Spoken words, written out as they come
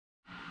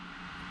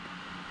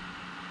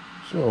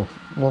So,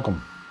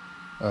 welcome.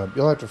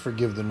 You'll have to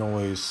forgive the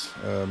noise.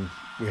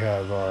 We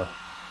have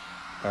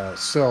our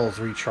cells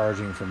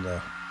recharging from the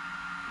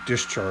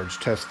discharge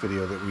test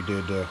video that we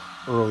did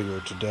earlier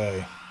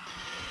today.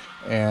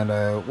 And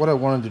what I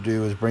wanted to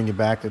do is bring you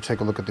back to take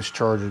a look at this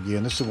charge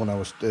again. This is when I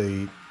was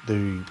the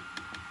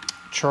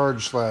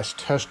charge /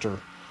 tester,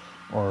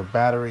 or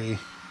battery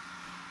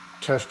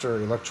tester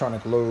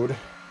electronic load,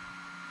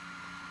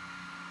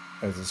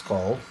 as it's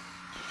called.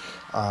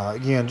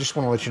 Again, just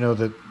want to let you know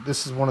that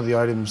this is one of the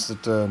items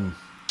that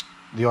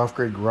the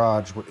off-grid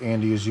garage, what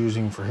Andy is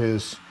using for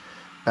his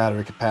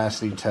battery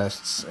capacity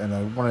tests, and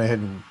I went ahead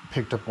and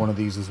picked up one of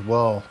these as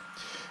well.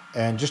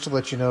 And just to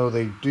let you know,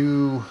 they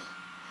do,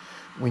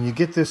 when you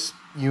get this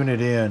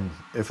unit in,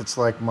 if it's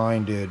like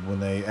mine did,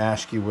 when they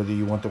ask you whether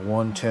you want the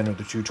 110 or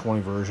the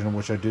 220 version,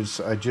 which I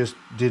just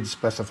did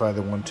specify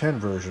the 110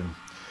 version.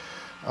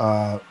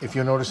 If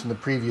you'll notice in the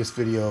previous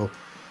video,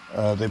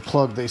 the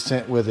plug they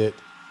sent with it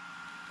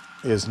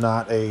is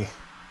not a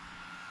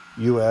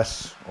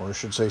US, or I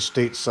should say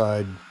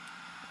stateside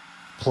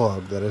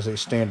plug. That is a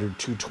standard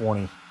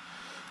 220.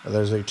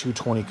 That is a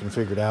 220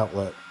 configured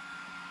outlet.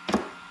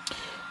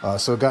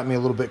 So it got me a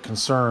little bit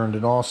concerned.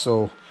 And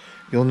also,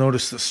 you'll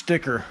notice the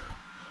sticker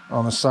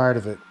on the side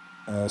of it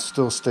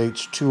still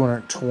states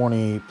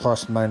 220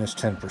 plus minus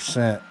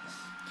 10%.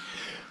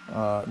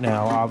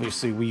 Now,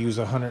 obviously, we use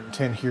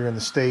 110 here in the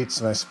States,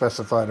 and I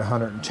specified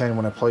 110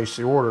 when I placed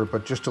the order.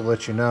 But just to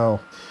let you know,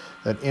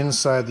 that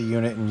inside the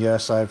unit, and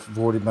yes, I've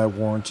voided my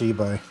warranty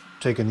by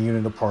taking the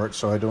unit apart,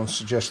 so I don't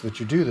suggest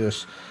that you do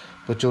this,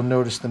 but you'll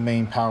notice the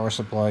main power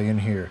supply in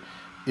here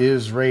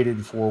is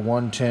rated for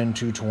 110,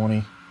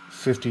 220,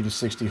 50 to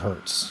 60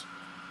 hertz.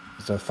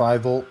 It's a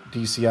 5 volt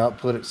DC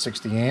output at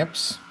 60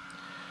 amps,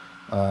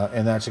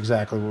 and that's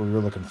exactly what we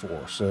were looking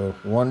for. So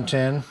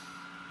 110,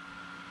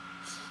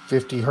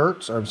 50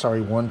 hertz, I'm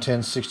sorry,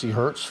 110, 60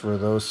 hertz for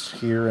those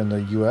here in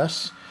the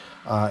US,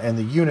 and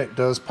the unit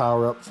does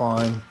power up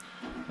fine.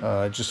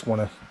 I just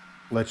want to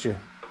let you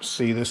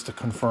see this to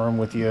confirm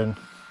with you.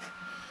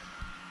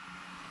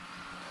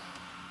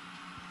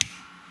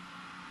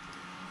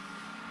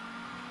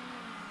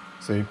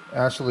 See,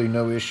 absolutely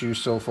no issues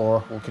so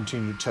far. We'll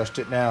continue to test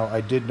it. Now, I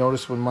did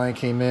notice when mine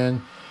came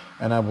in,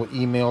 and I will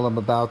email them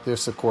about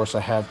this. Of course, I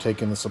have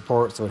taken this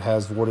apart, so it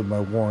has voided my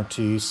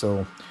warranty.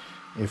 So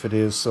if it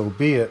is, so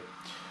be it.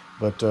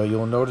 But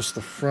you'll notice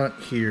the front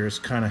here is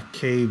kind of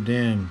caved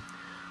in,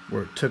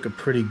 where it took a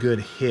pretty good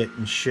hit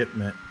in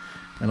shipment.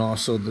 And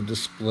also the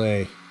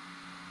display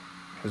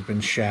has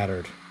been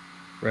shattered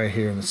right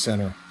here in the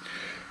center.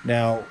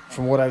 Now,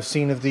 from what I've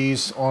seen of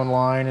these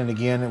online, and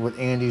again with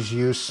Andy's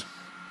use,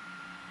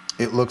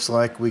 it looks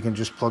like we can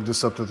just plug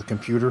this up to the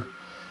computer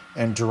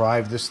and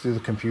drive this through the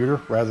computer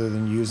rather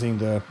than using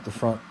the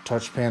front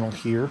touch panel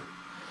here.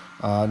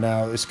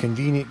 Now, it's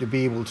convenient to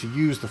be able to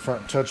use the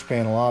front touch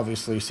panel,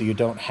 obviously, so you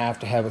don't have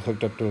to have it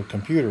hooked up to a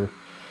computer.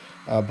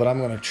 But I'm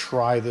going to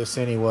try this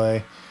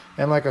anyway.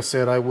 And like I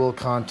said, I will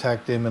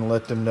contact them and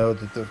let them know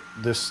that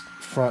this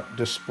front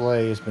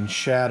display has been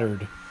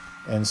shattered,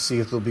 and see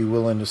if they'll be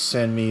willing to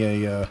send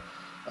me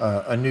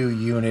a new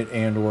unit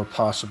and or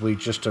possibly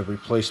just a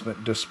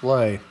replacement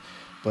display.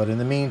 But in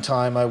the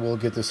meantime, I will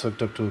get this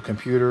hooked up to a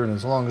computer, and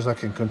as long as I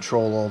can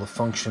control all the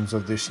functions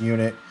of this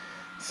unit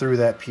through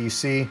that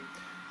PC,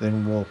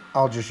 then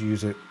I'll just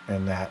use it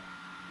in that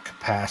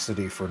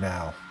capacity for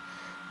now.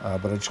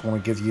 But I just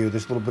want to give you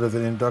this little bit of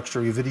an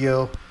introductory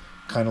video,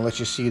 kind of let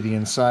you see the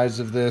insides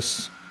of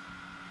this,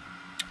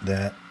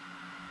 that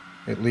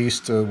at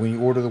least when you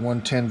order the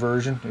 110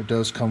 version, it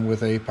does come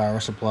with a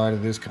power supply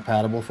that is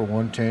compatible for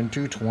 110,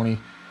 220,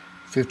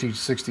 50 to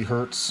 60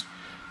 hertz.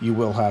 You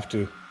will have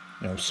to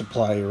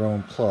supply your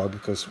own plug,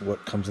 because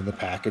what comes in the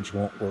package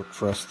won't work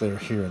for us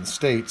here in the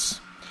States.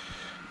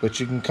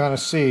 But you can kind of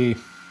see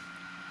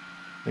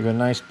they got a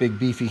nice big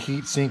beefy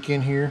heat sink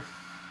in here,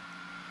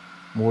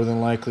 more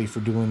than likely for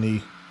doing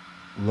the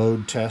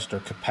load test or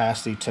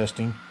capacity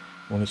testing,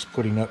 when it's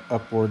putting up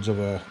upwards of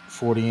a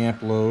 40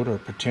 amp load or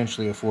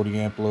potentially a 40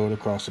 amp load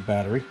across the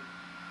battery.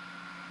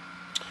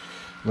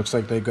 Looks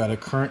like they've got a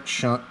current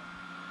shunt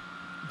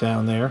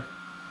down there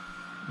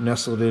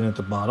nestled in at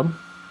the bottom,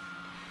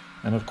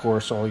 and of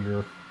course all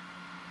your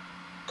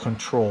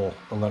control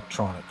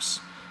electronics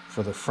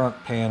for the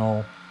front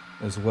panel,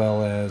 as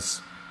well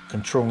as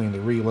controlling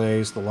the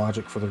relays, the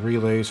logic for the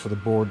relays for the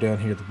board down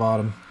here at the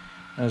bottom,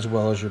 as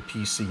well as your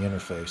PC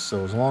interface.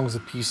 So as long as the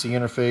PC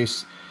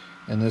interface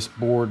and this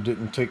board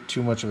didn't take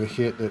too much of a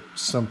hit that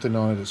something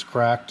on it is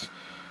cracked,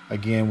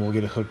 again, we'll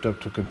get it hooked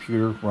up to a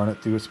computer, run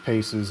it through its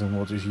paces, and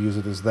we'll just use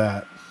it as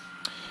that.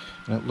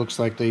 And it looks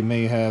like they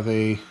may have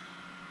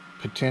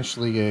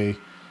potentially a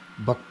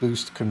buck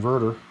boost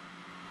converter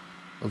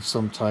of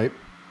some type.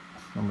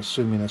 I'm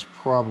assuming that's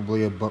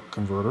probably a buck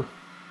converter.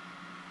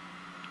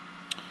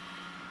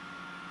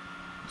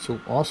 So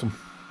awesome.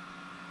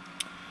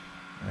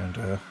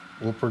 And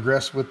we'll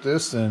progress with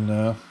this, and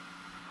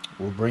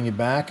we'll bring you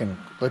back and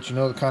let you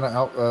know the kind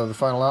of the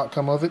final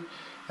outcome of it,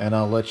 and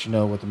I'll let you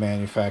know what the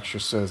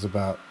manufacturer says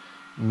about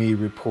me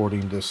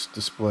reporting this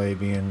display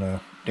being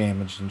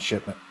damaged in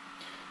shipment.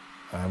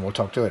 And we'll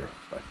talk to you later.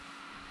 Bye.